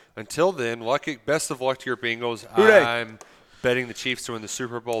 But until then, best of luck to your Bengals. I'm betting the Chiefs to win the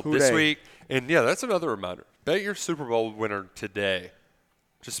Super Bowl this week. And, yeah, that's another reminder. Bet your Super Bowl winner today.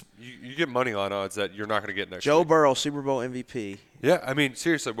 Just you get money line odds that you're not going to get next week. Joe Burrow, Super Bowl MVP. Yeah, I mean,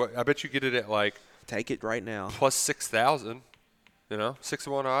 seriously, I bet you get it at take it right now. Plus 6,000,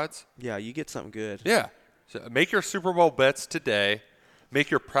 6-1 odds. Yeah, you get something good. Yeah. So make your Super Bowl bets today. Make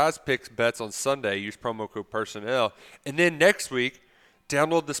your Prize Picks bets on Sunday. Use promo code personnel. And then next week,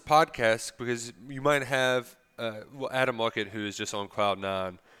 download this podcast because you might have Adam Luckett, who is just on cloud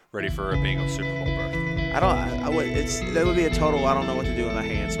 9, ready for a Bengals Super Bowl berth. That would be a total I don't know what to do with my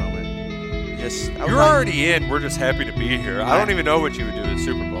hands moment. You're already in. We're just happy to be here. I don't even know what you would do at the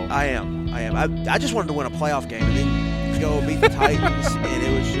Super Bowl. I am. I just wanted to win a playoff game and then go beat the Titans, and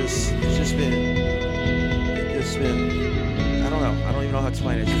it's just been. I don't know. I don't even know how to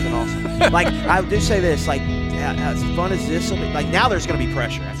explain it. It's just been awesome. I do say this, as fun as this will be, now there's going to be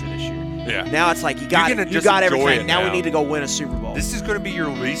pressure after this year. Yeah. Now it's you got everything. Now we need to go win a Super Bowl. This is going to be your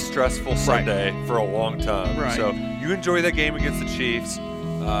least stressful Sunday for a long time. Right. So you enjoy that game against the Chiefs.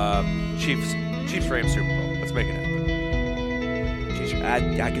 Chiefs-Rams Super Bowl. Let's make it happen.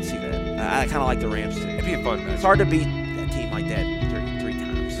 I can see that. I kind of like the Rams too. It'd be a fun match. It's hard to beat a team like that three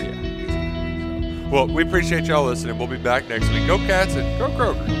times. Yeah. Well, we appreciate y'all listening. We'll be back next week. Go Cats and go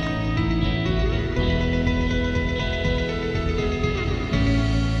Kroger.